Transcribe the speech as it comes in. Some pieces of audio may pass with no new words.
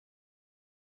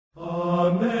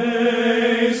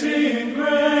Amazing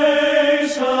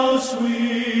grace, how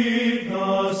sweet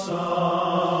the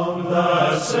sound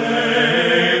that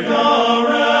saved a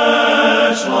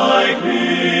wretch like me.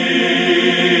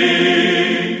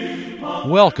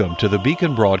 Welcome to the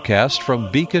Beacon broadcast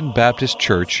from Beacon Baptist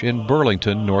Church in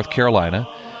Burlington, North Carolina,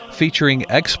 featuring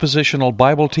expositional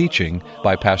Bible teaching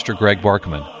by Pastor Greg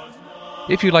Barkman.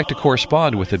 If you'd like to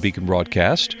correspond with the Beacon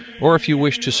broadcast, or if you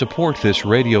wish to support this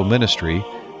radio ministry,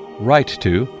 write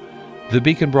to the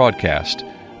Beacon Broadcast,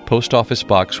 Post Office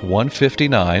Box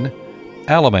 159,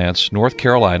 Alamance, North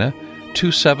Carolina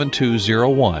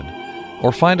 27201,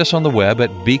 or find us on the web at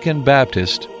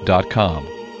beaconbaptist.com.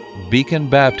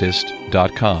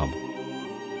 beaconbaptist.com.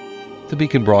 The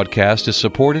Beacon broadcast is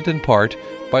supported in part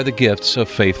by the gifts of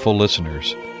faithful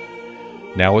listeners.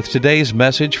 Now with today's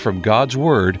message from God's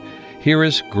Word, here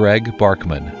is Greg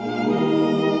Barkman.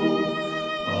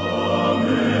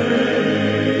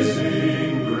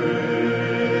 Amazing grace.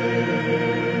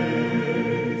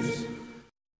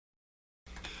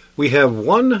 We have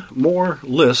one more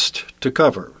list to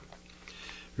cover.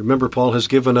 Remember, Paul has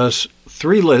given us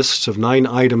 3 lists of 9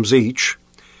 items each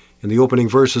in the opening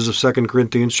verses of 2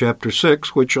 Corinthians chapter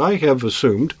 6, which I have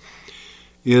assumed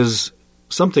is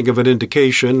something of an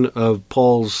indication of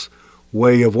Paul's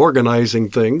way of organizing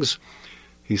things.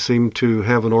 He seemed to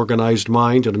have an organized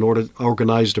mind and an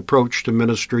organized approach to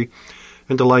ministry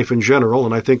and to life in general,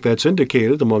 and I think that's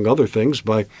indicated, among other things,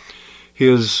 by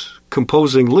his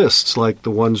composing lists like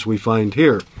the ones we find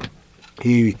here.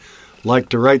 He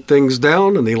liked to write things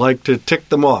down, and he liked to tick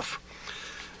them off.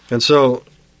 And so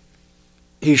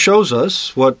he shows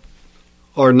us what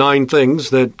are 9 things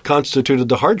that constituted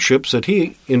the hardships that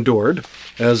he endured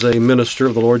as a minister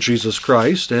of the Lord Jesus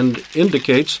Christ, and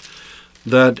indicates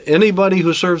that anybody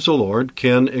who serves the Lord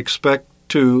can expect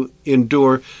to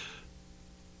endure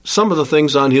some of the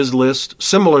things on his list,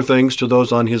 similar things to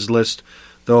those on his list,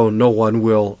 though no one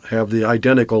will have the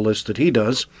identical list that he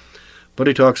does. But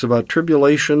he talks about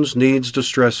tribulations, needs,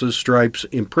 distresses, stripes,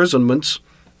 imprisonments,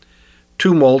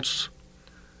 tumults,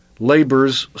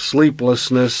 labors,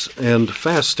 sleeplessness, and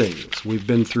fastings. We've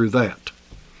been through that.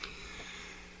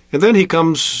 And then he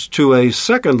comes to a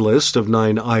second list of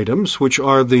 9 items, which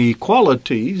are the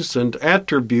qualities and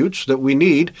attributes that we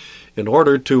need in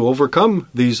order to overcome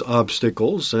these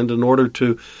obstacles and in order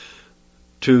to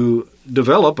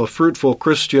develop a fruitful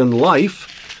Christian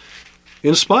life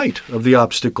in spite of the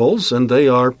obstacles, and they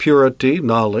are purity,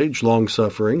 knowledge,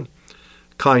 long-suffering,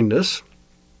 kindness,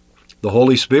 the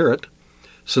Holy Spirit,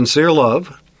 sincere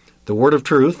love, the word of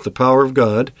truth, the power of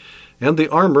God, and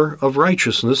the armor of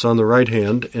righteousness on the right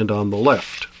hand and on the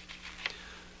left.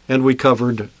 And we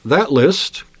covered that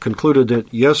list, concluded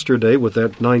it yesterday with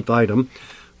that 9th item,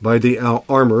 by the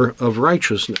armor of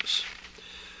righteousness.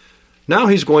 Now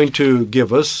he's going to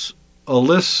give us a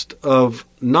list of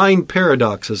 9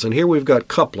 paradoxes, and here we've got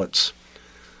couplets.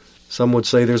 Some would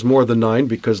say there's more than 9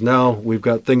 because now we've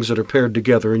got things that are paired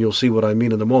together, and you'll see what I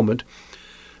mean in a moment.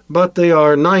 But they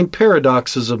are 9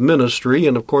 paradoxes of ministry,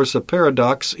 and of course a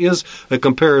paradox is a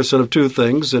comparison of 2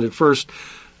 things that at first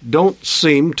don't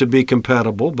seem to be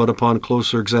compatible, but upon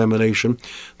closer examination,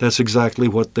 that's exactly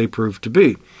what they prove to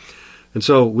be. And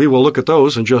so we will look at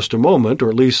those in just a moment, or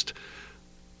at least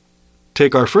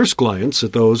take our first glance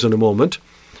at those in a moment,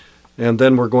 and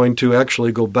then we're going to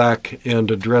actually go back and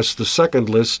address the second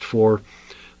list for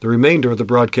the remainder of the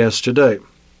broadcast today.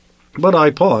 But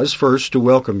I pause first to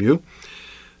welcome you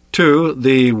to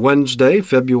the Wednesday,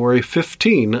 February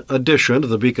 15 edition of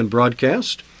the Beacon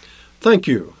broadcast. Thank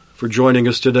you for joining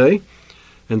us today,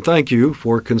 and thank you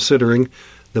for considering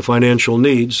the financial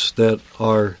needs that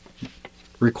are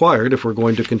required if we're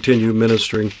going to continue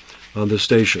ministering on this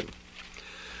station.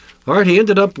 All right, he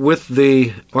ended up with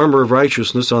the armor of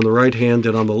righteousness on the right hand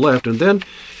and on the left, and then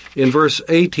in verse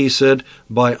 8 he said,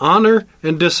 by honor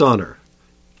and dishonor.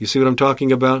 You see what I'm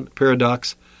talking about?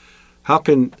 Paradox. How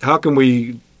can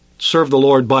we serve the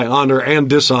Lord by honor and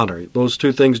dishonor? Those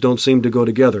 2 things don't seem to go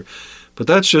together. But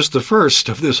that's just the first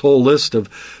of this whole list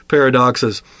of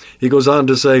paradoxes. He goes on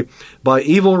to say, by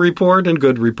evil report and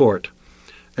good report,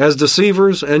 as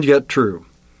deceivers and yet true,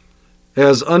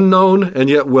 as unknown and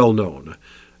yet well known,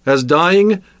 as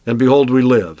dying and behold we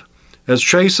live, as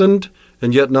chastened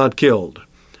and yet not killed,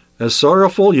 as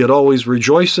sorrowful yet always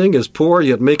rejoicing, as poor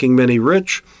yet making many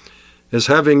rich, as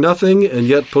having nothing and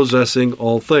yet possessing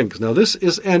all things. Now this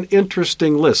is an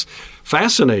interesting list,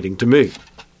 fascinating to me.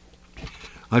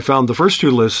 I found the first 2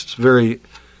 lists very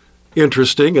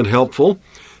interesting and helpful,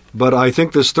 but I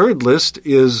think this third list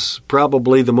is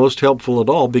probably the most helpful at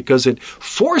all because it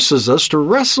forces us to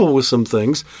wrestle with some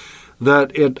things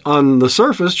that it on the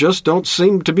surface just don't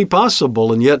seem to be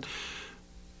possible. And yet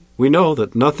we know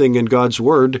that nothing in God's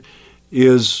Word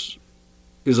is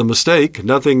a mistake.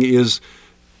 Nothing is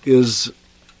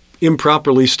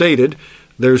improperly stated.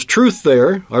 There's truth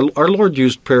there. Our Lord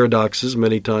used paradoxes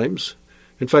many times.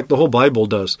 In fact, the whole Bible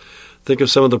does. Think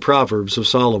of some of the Proverbs of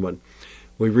Solomon.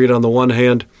 We read on the one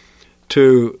hand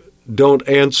to don't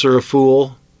answer a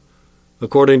fool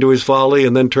according to his folly,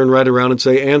 and then turn right around and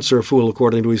say, answer a fool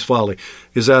according to his folly.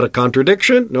 Is that a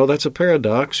contradiction? No, that's a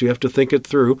paradox. You have to think it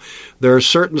through. There are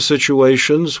certain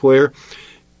situations where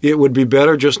it would be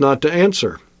better just not to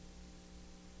answer.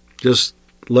 Just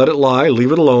let it lie,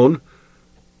 leave it alone.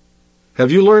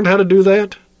 Have you learned how to do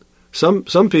that?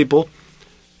 Some people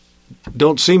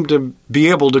don't seem to be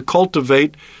able to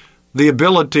cultivate the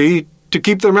ability to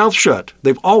keep their mouth shut.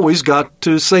 They've always got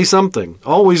to say something,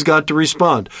 always got to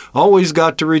respond, always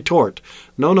got to retort.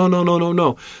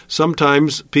 No.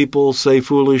 Sometimes people say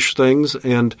foolish things,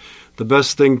 and the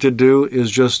best thing to do is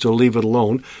just to leave it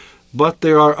alone. But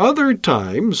there are other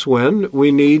times when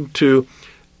we need to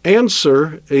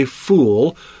answer a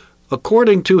fool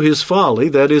according to his folly,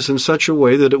 that is, in such a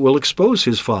way that it will expose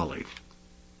his folly.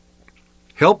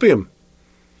 Help him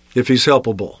if he's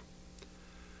helpable.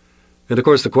 And of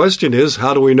course the question is,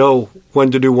 how do we know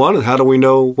when to do one and how do we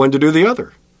know when to do the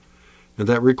other? And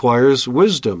that requires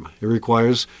wisdom. It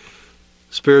requires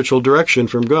spiritual direction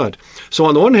from God. So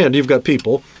on the one hand, you've got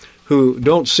people who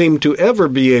don't seem to ever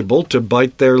be able to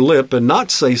bite their lip and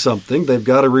not say something. They've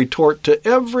got to retort to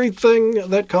everything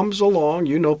that comes along.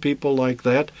 You know people like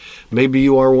that. Maybe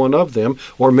you are one of them,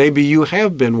 or maybe you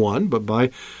have been one, but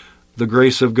by the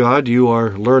grace of God, you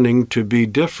are learning to be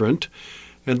different.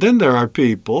 And then there are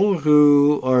people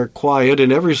who are quiet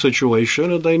in every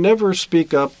situation, and they never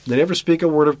speak up. They never speak a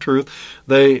word of truth.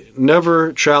 They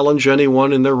never challenge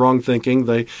anyone in their wrong thinking.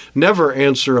 They never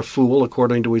answer a fool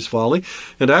according to his folly.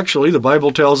 And actually, the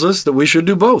Bible tells us that we should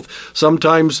do both.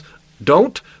 Sometimes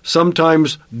don't,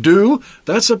 sometimes do.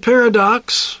 That's a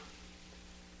paradox.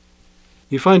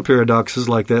 You find paradoxes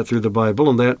like that through the Bible,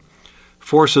 and that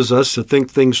forces us to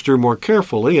think things through more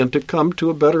carefully and to come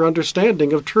to a better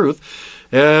understanding of truth.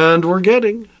 And we're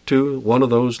getting to one of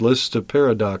those lists of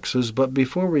paradoxes. But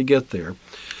before we get there,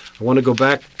 I want to go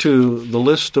back to the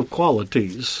list of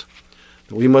qualities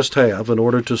that we must have in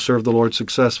order to serve the Lord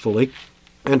successfully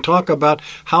and talk about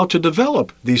how to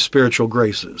develop these spiritual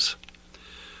graces.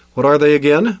 What are they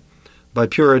again? By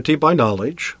purity, by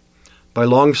knowledge, by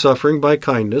long-suffering, by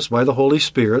kindness, by the Holy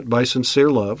Spirit, by sincere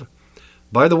love,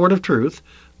 by the word of truth,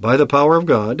 by the power of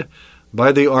God,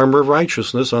 by the armor of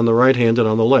righteousness on the right hand and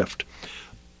on the left.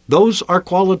 Those are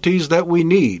qualities that we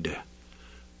need.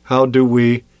 How do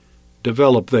we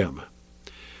develop them?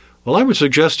 Well, I would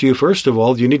suggest to you, first of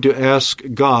all, you need to ask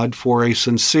God for a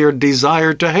sincere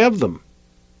desire to have them.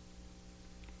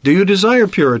 Do you desire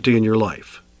purity in your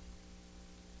life?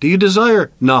 Do you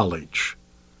desire knowledge,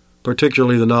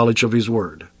 particularly the knowledge of His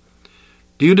Word?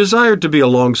 Do you desire to be a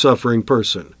long-suffering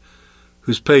person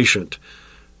who's patient?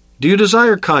 Do you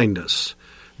desire kindness?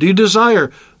 Do you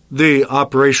desire the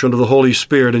operation of the Holy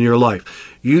Spirit in your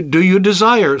life? Do you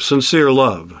desire sincere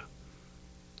love?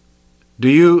 Do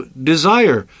you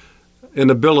desire an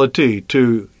ability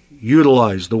to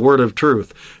utilize the word of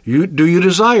truth? Do you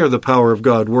desire the power of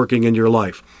God working in your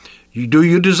life? Do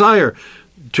you desire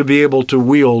to be able to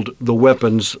wield the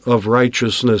weapons of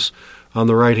righteousness on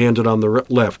the right hand and on the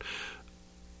left?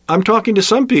 I'm talking to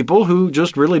some people who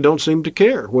just really don't seem to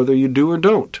care whether you do or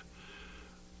don't.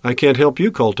 I can't help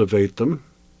you cultivate them.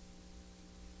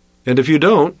 And if you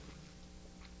don't,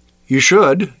 you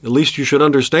should. At least you should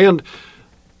understand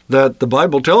that the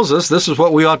Bible tells us this is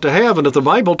what we ought to have. And if the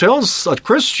Bible tells a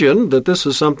Christian that this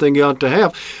is something you ought to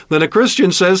have, then a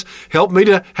Christian says, help me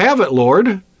to have it,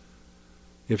 Lord.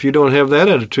 If you don't have that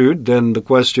attitude, then the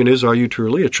question is, are you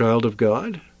truly a child of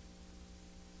God?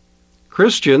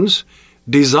 Christians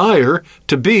desire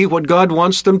to be what God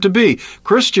wants them to be.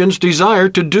 Christians desire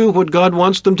to do what God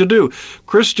wants them to do.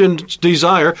 Christians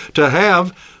desire to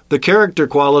have the character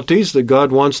qualities that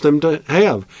God wants them to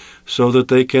have so that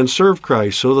they can serve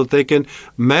Christ, so that they can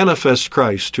manifest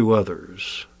Christ to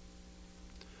others.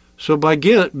 So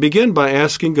begin by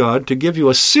asking God to give you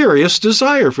a serious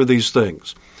desire for these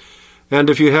things. And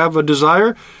if you have a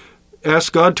desire,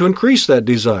 ask God to increase that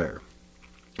desire.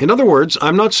 In other words,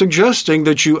 I'm not suggesting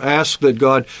that you ask that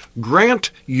God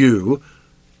grant you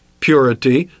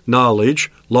purity,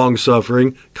 knowledge,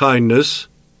 long-suffering, kindness,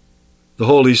 the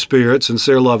Holy Spirit,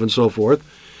 sincere love, and so forth,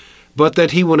 but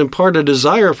that He would impart a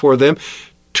desire for them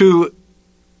to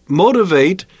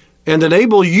motivate and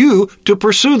enable you to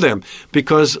pursue them,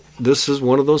 because this is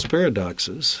one of those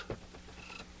paradoxes.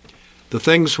 the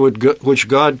things which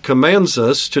God commands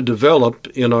us to develop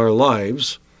in our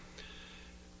lives,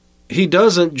 He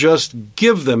doesn't just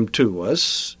give them to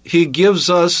us. He gives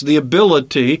us the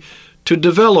ability to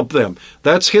develop them.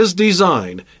 That's His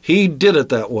design. He did it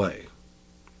that way.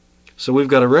 So we've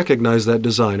got to recognize that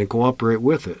design and cooperate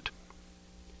with it.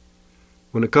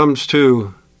 When it comes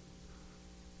to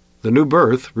the new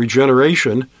birth,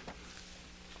 regeneration,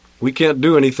 we can't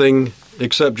do anything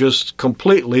except just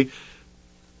completely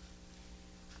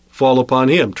fall upon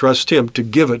Him, trust Him to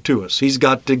give it to us. He's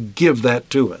got to give that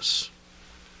to us.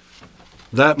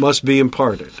 That must be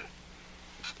imparted.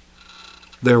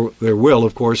 There will,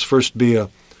 of course, first be a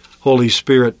Holy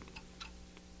Spirit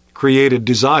created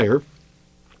desire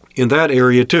in that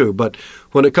area too. But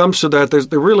when it comes to that,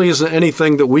 there really isn't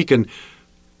anything that we can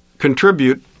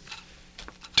contribute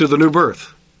to the new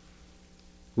birth.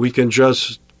 We can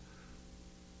just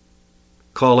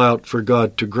call out for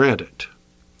God to grant it.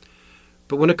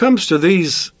 But when it comes to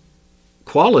these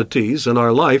qualities in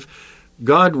our life,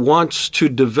 God wants to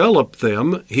develop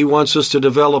them. He wants us to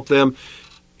develop them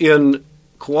in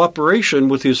cooperation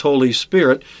with His Holy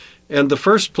Spirit. And the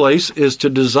first place is to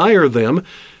desire them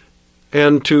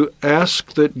and to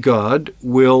ask that God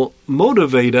will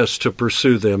motivate us to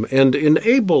pursue them and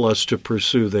enable us to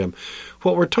pursue them.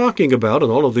 What we're talking about in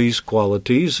all of these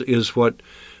qualities is what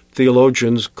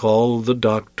theologians call the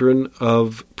doctrine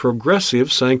of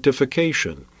progressive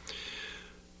sanctification.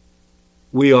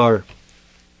 We are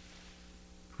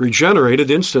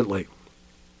regenerated instantly.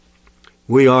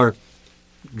 We are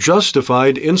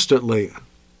justified instantly.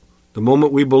 The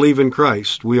moment we believe in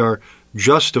Christ, we are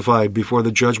justified before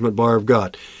the judgment bar of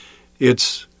God.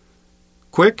 It's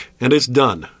quick and it's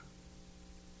done.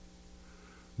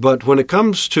 But when it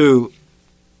comes to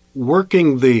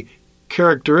working the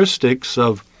characteristics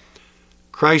of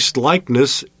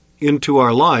Christ-likeness into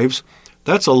our lives,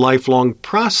 that's a lifelong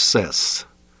process.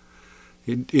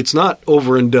 It's not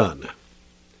over and done.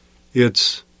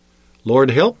 It's,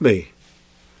 Lord, help me.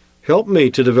 Help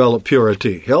me to develop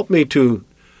purity. Help me to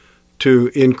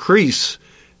increase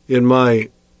in my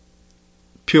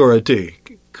purity,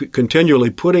 continually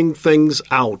putting things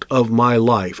out of my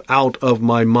life, out of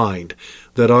my mind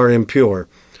that are impure,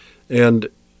 and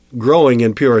growing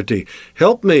in purity.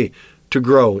 Help me to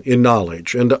grow in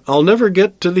knowledge. And I'll never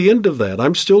get to the end of that.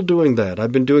 I'm still doing that.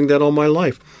 I've been doing that all my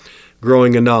life,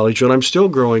 growing in knowledge, and I'm still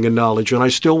growing in knowledge, and I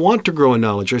still want to grow in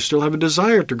knowledge. I still have a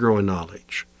desire to grow in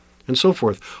knowledge, and so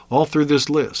forth, all through this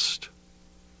list.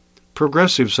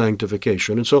 Progressive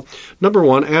sanctification. And so, number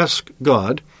one, ask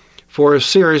God for a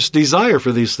serious desire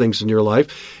for these things in your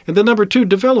life. And then number two,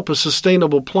 develop a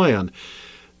sustainable plan.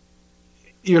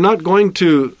 You're not going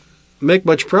to make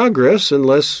much progress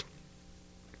unless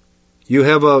you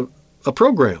have a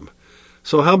program.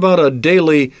 So how about a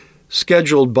daily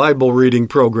scheduled Bible reading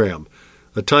program?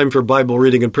 A time for Bible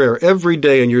reading and prayer every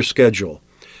day in your schedule.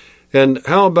 And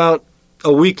how about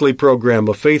a weekly program,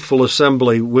 a faithful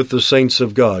assembly with the saints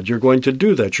of God? You're going to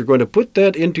do that. You're going to put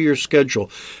that into your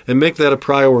schedule and make that a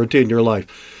priority in your life.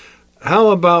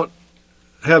 How about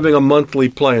having a monthly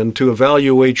plan to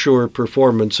evaluate your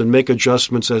performance and make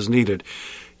adjustments as needed?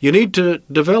 You need to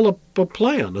develop a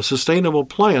plan, a sustainable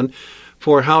plan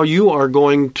for how you are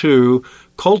going to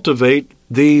cultivate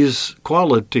these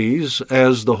qualities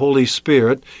as the Holy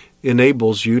Spirit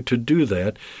enables you to do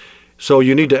that. So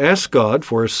you need to ask God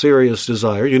for a serious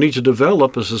desire. You need to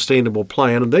develop a sustainable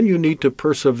plan, and then you need to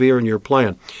persevere in your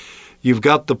plan. You've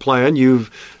got the plan.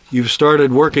 You've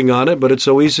started working on it, but it's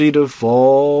so easy to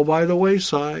fall by the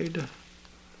wayside.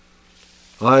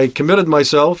 I committed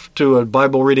myself to a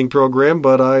Bible reading program,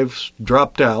 but I've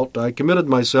dropped out. I committed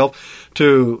myself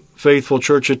to faithful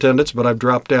church attendance, but I've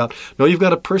dropped out. No, you've got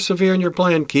to persevere in your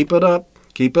plan. Keep it up,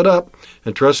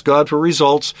 and trust God for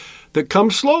results that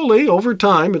come slowly over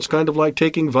time. It's kind of like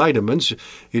taking vitamins.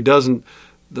 The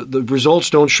results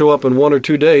don't show up in 1 or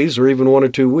 2 days or even 1 or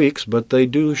 2 weeks, but they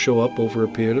do show up over a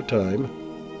period of time.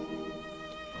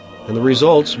 And the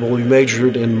results will be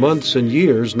measured in months and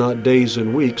years, not days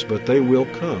and weeks, but they will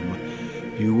come.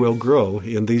 You will grow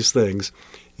in these things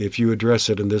if you address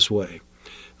it in this way.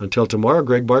 Until tomorrow,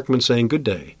 Greg Barkman saying good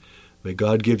day. May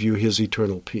God give you His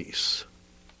eternal peace.